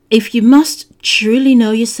If you must truly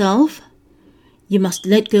know yourself, you must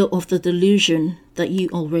let go of the delusion that you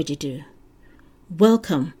already do.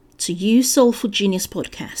 Welcome to You Soulful Genius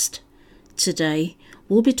podcast. Today,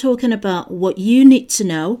 we'll be talking about what you need to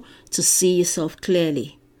know to see yourself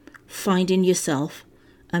clearly, finding yourself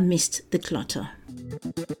amidst the clutter.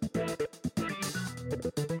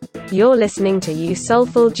 You're listening to You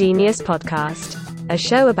Soulful Genius podcast, a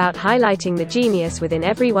show about highlighting the genius within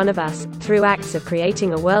every one of us through acts of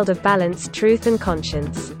creating a world of balance, truth and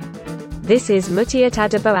conscience. This is Mutiat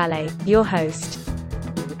Adeboale, your host.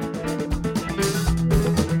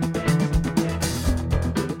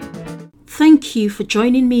 Thank you for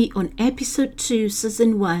joining me on episode 2,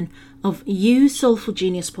 season 1 of You Soulful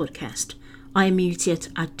Genius podcast. I am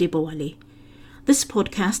Mutiat Adeboale. This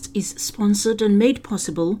podcast is sponsored and made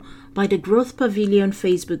possible by the Growth Pavilion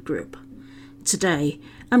Facebook group. Today,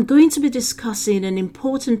 I'm going to be discussing an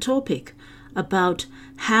important topic about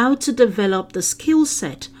how to develop the skill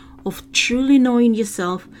set of truly knowing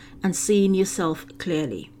yourself and seeing yourself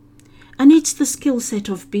clearly. And it's the skill set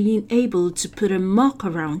of being able to put a mark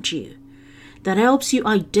around you that helps you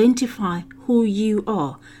identify who you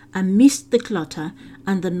are amidst the clutter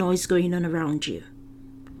and the noise going on around you.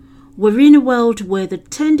 We're in a world where the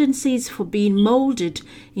tendencies for being molded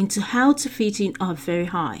into how to fit in are very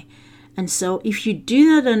high. And so if you do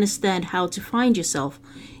not understand how to find yourself,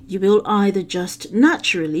 you will either just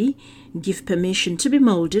naturally give permission to be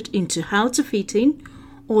molded into how to fit in,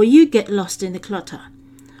 or you get lost in the clutter,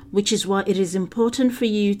 which is why it is important for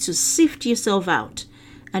you to sift yourself out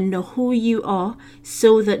and know who you are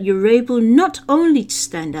so that you're able not only to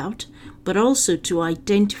stand out, but also to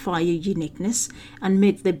identify your uniqueness and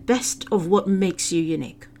make the best of what makes you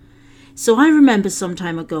unique. So I remember some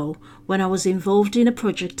time ago when I was involved in a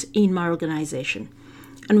project in my organization,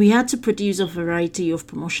 and we had to produce a variety of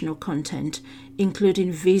promotional content,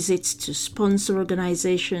 including visits to sponsor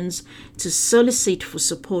organizations, to solicit for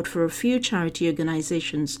support for a few charity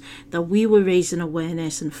organizations that we were raising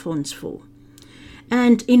awareness and funds for.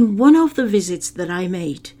 And in one of the visits that I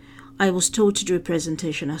made, I was told to do a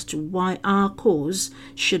presentation as to why our cause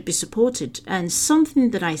should be supported. And something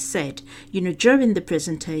that I said, during the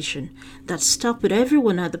presentation that stuck with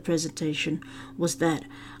everyone at the presentation was that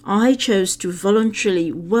I chose to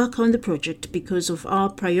voluntarily work on the project because of our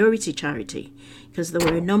priority charity. Because there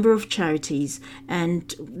were a number of charities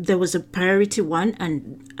and there was a priority one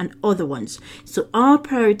and other ones. So our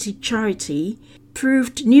priority charity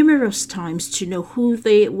proved numerous times to know who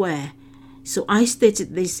they were. So I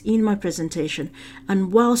stated this in my presentation,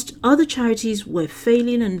 and whilst other charities were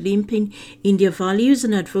failing and limping in their values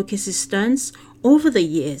and advocacy stance over the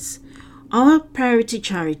years, our priority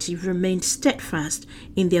charity remained steadfast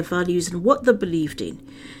in their values and what they believed in,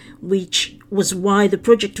 which was why the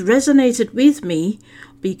project resonated with me,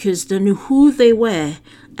 because they knew who they were.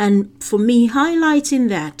 And for me, highlighting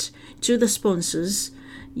that to the sponsors,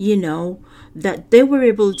 that they were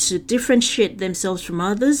able to differentiate themselves from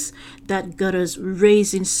others, that got us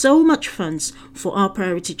raising so much funds for our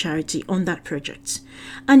priority charity on that project.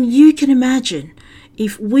 And you can imagine,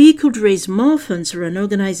 if we could raise more funds for an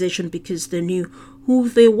organization because they knew who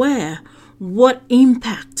they were, what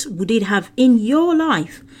impact would it have in your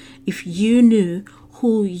life if you knew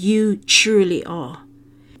who you truly are?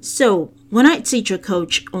 So when I teach or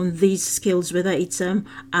coach on these skills, whether it's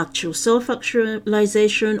actual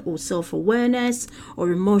self-actualization or self-awareness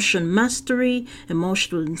or emotion mastery,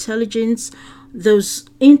 emotional intelligence, those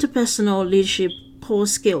interpersonal leadership core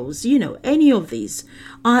skills, any of these,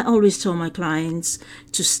 I always tell my clients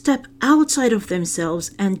to step outside of themselves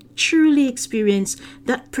and truly experience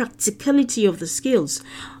that practicality of the skills.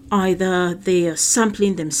 Either they are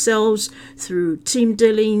sampling themselves through team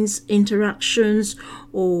dealings, interactions,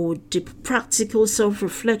 or the practical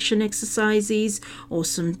self-reflection exercises, or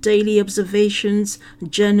some daily observations,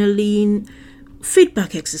 journaling,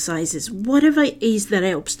 feedback exercises, whatever it is that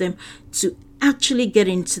helps them to actually get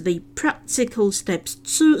into the practical steps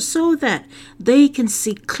so that they can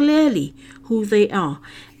see clearly who they are.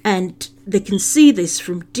 And they can see this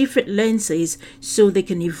from different lenses so they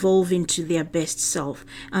can evolve into their best self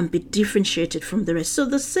and be differentiated from the rest. So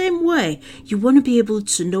the same way, you want to be able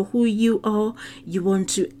to know who you are. You want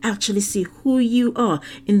to actually see who you are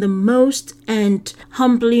in the most and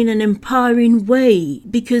humbling and empowering way.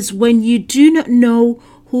 Because when you do not know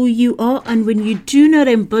who you are and when you do not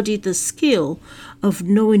embody the skill of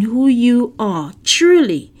knowing who you are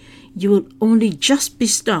truly, you will only just be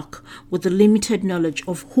stuck with the limited knowledge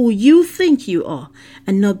of who you think you are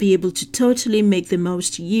and not be able to totally make the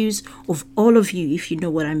most use of all of you, if you know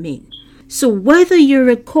what I mean. So whether you're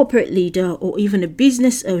a corporate leader or even a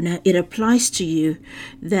business owner, it applies to you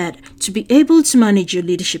that to be able to manage your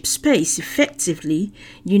leadership space effectively,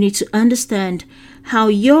 you need to understand how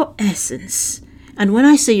your essence, and when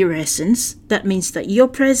I say your essence, that means that your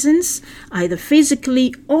presence, either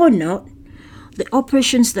physically or not, the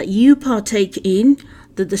operations that you partake in,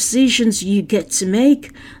 the decisions you get to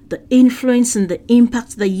make, the influence and the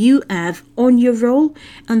impact that you have on your role,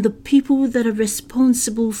 and the people that are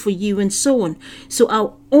responsible for you, and so on. So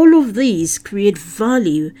all of these create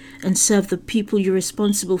value and serve the people you're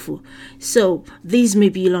responsible for. So these may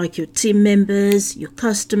be like your team members, your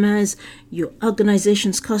customers, your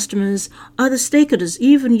organization's customers, other stakeholders,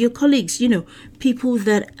 even your colleagues, people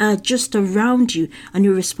that are just around you and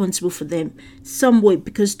you're responsible for them some way.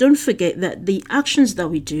 Because don't forget that the actions that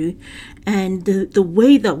we do and the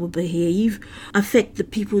way that we behave affect the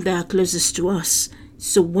people that are closest to us.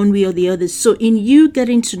 So one way or the other. So in you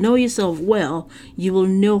getting to know yourself well, you will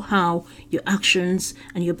know how your actions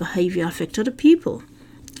and your behavior affect other people.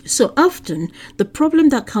 So often the problem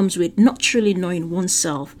that comes with not truly knowing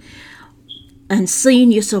oneself and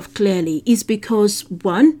seeing yourself clearly is because,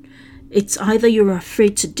 one, it's either you're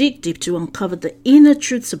afraid to dig deep to uncover the inner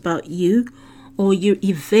truths about you, or you're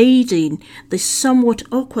evading the somewhat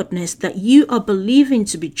awkwardness that you are believing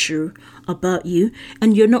to be true about you,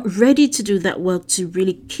 and you're not ready to do that work to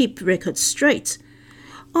really keep records straight.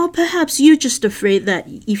 Or perhaps you're just afraid that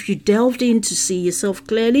if you delved in to see yourself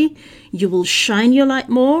clearly, you will shine your light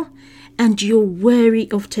more, and you're wary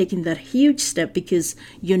of taking that huge step because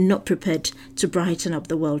you're not prepared to brighten up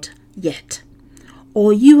the world yet.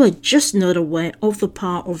 Or you are just not aware of the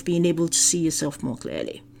power of being able to see yourself more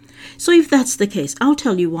clearly. So if that's the case, I'll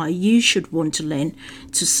tell you why you should want to learn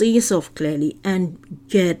to see yourself clearly and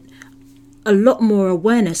get a lot more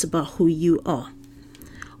awareness about who you are.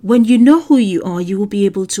 When you know who you are, you will be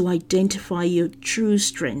able to identify your true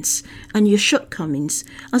strengths and your shortcomings,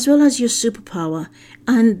 as well as your superpower.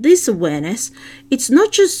 And this awareness, it's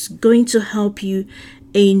not just going to help you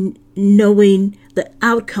in knowing the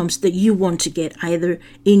outcomes that you want to get, either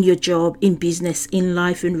in your job, in business, in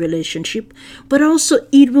life, in relationship, but also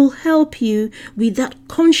it will help you with that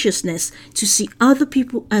consciousness to see other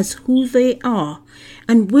people as who they are.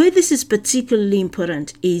 And where this is particularly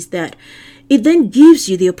important is that it then gives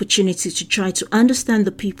you the opportunity to try to understand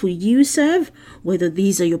the people you serve, whether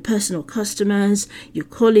these are your personal customers, your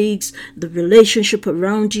colleagues, the relationship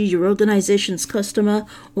around you, your organization's customer,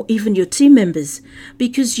 or even your team members.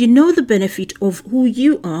 Because you know the benefit of who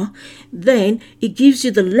you are, then it gives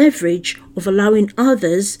you the leverage of allowing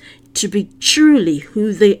others to be truly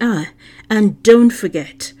who they are. And don't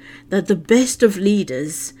forget that the best of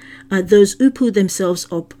leaders are those who put themselves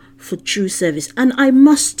up for true service. And I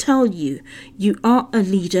must tell you, you are a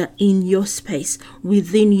leader in your space,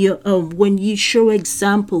 within your own. When you show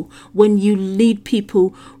example, when you lead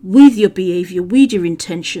people with your behavior, with your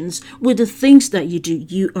intentions, with the things that you do,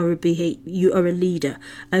 you are a leader.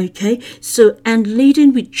 Okay? So, and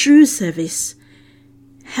leading with true service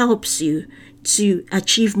helps you to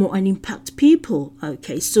achieve more and impact people.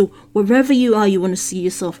 Okay, so wherever you are, you want to see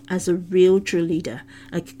yourself as a real true leader,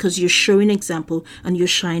 because you're showing example and you're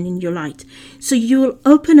shining your light. So you'll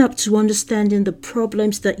open up to understanding the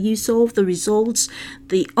problems that you solve, the results,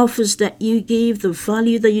 the offers that you give, the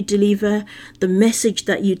value that you deliver, the message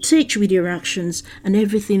that you teach with your actions, and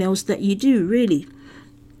everything else that you do, really.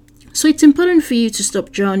 So it's important for you to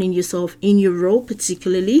stop drowning yourself in your role,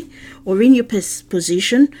 particularly, or in your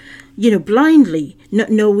position, blindly, not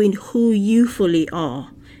knowing who you fully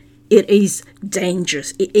are. It is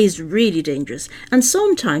dangerous. It is really dangerous. And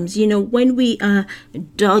sometimes, when we are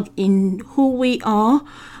dug in who we are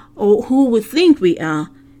or who we think we are,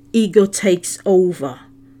 ego takes over.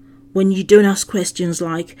 When you don't ask questions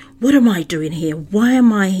like, what am I doing here? Why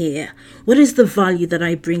am I here? What is the value that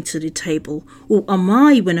I bring to the table? Who am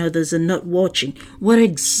I when others are not watching? What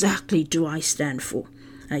exactly do I stand for?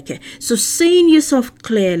 Okay, so seeing yourself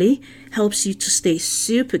clearly helps you to stay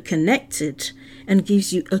super connected and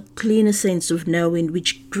gives you a cleaner sense of knowing,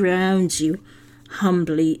 which grounds you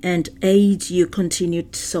humbly and aids your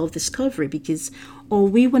continued self-discovery, because all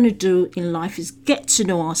we want to do in life is get to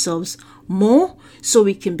know ourselves more so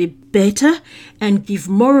we can be better and give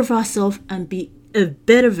more of ourselves and be a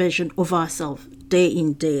better version of ourselves day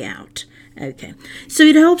in, day out. Okay, so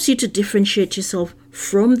it helps you to differentiate yourself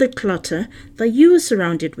from the clutter that you are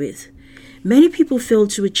surrounded with. many people fail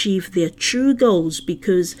to achieve their true goals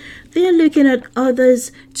because they are looking at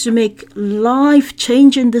others to make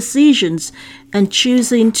life-changing decisions and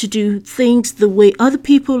choosing to do things the way other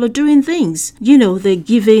people are doing things. They're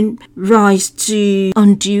giving rise to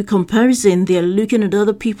undue comparison. They're looking at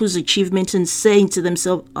other people's achievements and saying to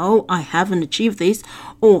themselves, oh, I haven't achieved this,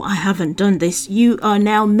 or I haven't done this. You are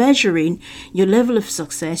now measuring your level of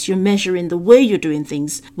success. You're measuring the way you're doing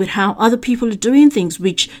things with how other people are doing things,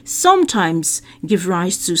 which sometimes give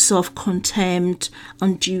rise to self-contempt,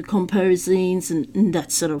 undue comparisons, and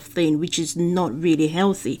that sort of thing, which is not really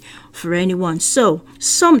healthy for anyone. So,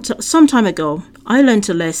 some time ago, I learned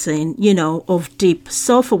a lesson, of deep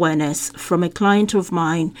self-awareness from a client of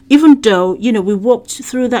mine, even though, we walked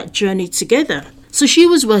through that journey together. So she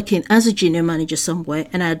was working as a junior manager somewhere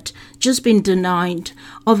and had just been denied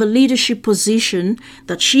of a leadership position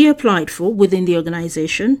that she applied for within the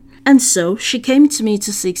organization. And so she came to me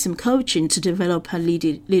to seek some coaching to develop her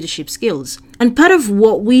leadership skills. And part of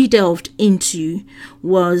what we delved into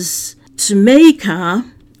was to make her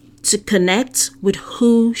to connect with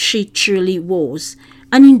who she truly was.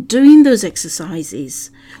 And in doing those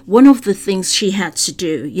exercises, one of the things she had to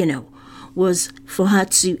do, was for her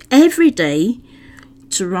to every day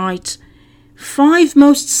to write 5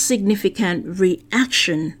 most significant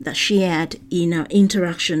reaction that she had in her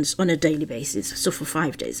interactions on a daily basis. So for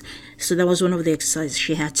 5 days. So that was one of the exercises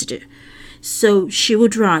she had to do. So she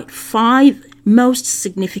would write 5 most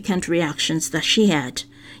significant reactions that she had,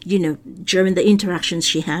 during the interactions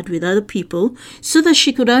she had with other people, so that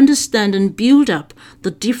she could understand and build up the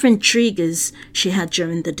different triggers she had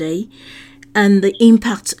during the day and the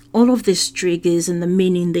impact all of these triggers and the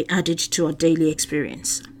meaning they added to her daily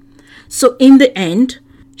experience. So in the end,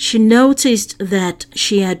 she noticed that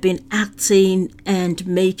she had been acting and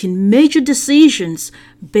making major decisions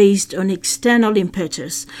based on external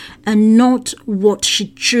impetus and not what she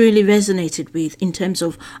truly resonated with in terms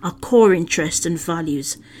of her core interests and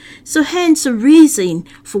values. So hence a reason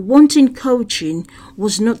for wanting coaching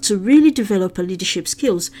was not to really develop her leadership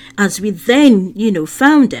skills, as we then,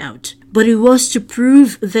 found out, but it was to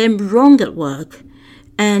prove them wrong at work.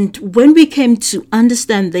 And when we came to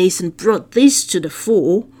understand this and brought this to the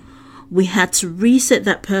fore, we had to reset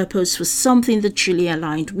that purpose for something that truly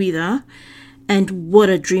aligned with her and what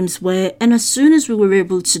her dreams were. And as soon as we were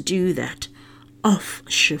able to do that, off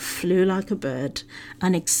she flew like a bird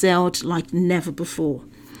and excelled like never before.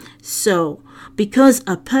 So, because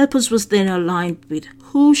her purpose was then aligned with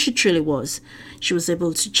who she truly was, she was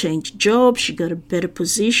able to change jobs, she got a better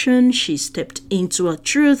position, she stepped into her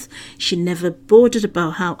truth, she never bothered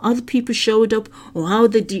about how other people showed up or how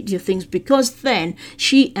they did their things, because then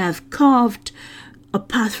she have carved a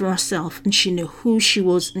path for herself and she knew who she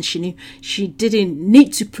was and she knew she didn't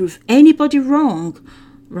need to prove anybody wrong,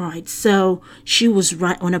 right? So she was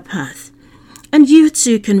right on a path. And you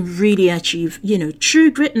too can really achieve, true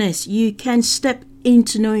greatness. You can step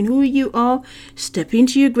into knowing who you are, step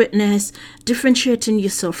into your greatness, differentiating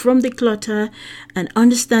yourself from the clutter and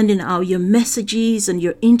understanding how your messages and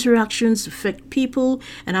your interactions affect people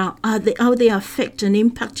and how they affect and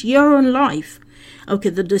impact your own life. Okay,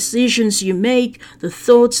 the decisions you make, the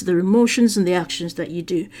thoughts, the emotions, and the actions that you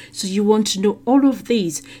do. So you want to know all of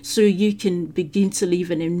these so you can begin to live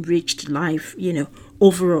an enriched life,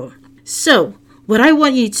 overall. So what I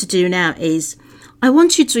want you to do now is I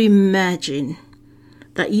want you to imagine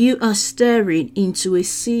that you are staring into a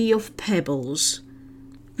sea of pebbles.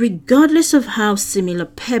 Regardless of how similar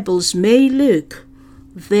pebbles may look,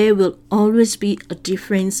 there will always be a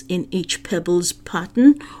difference in each pebble's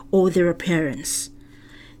pattern or their appearance.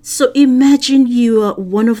 So imagine you are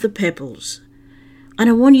one of the pebbles, and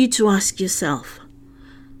I want you to ask yourself,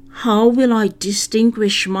 how will I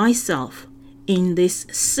distinguish myself in this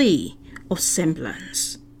sea of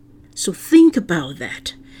semblance? So think about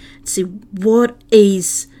that. See what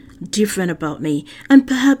is different about me. And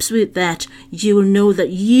perhaps with that, you will know that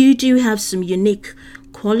you do have some unique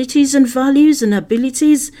qualities and values and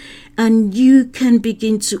abilities, and you can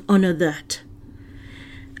begin to honor that.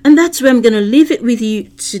 And that's where I'm going to leave it with you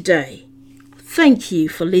today. Thank you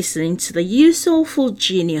for listening to the You Soulful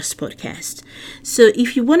Genius podcast. So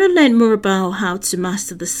if you want to learn more about how to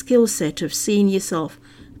master the skill set of seeing yourself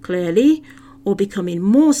clearly or becoming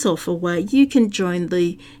more self-aware, you can join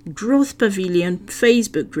the Growth Pavilion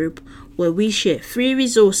Facebook group, where we share free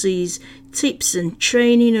resources, tips and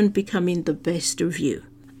training on becoming the best of you.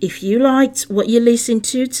 If you liked what you listened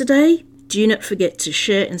to today, do not forget to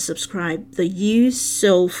share and subscribe the You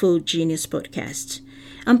Soulful Genius podcast.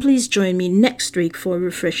 And please join me next week for a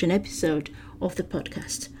refreshing episode of the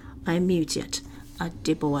podcast. I'm Mutiat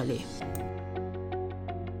Adebowale.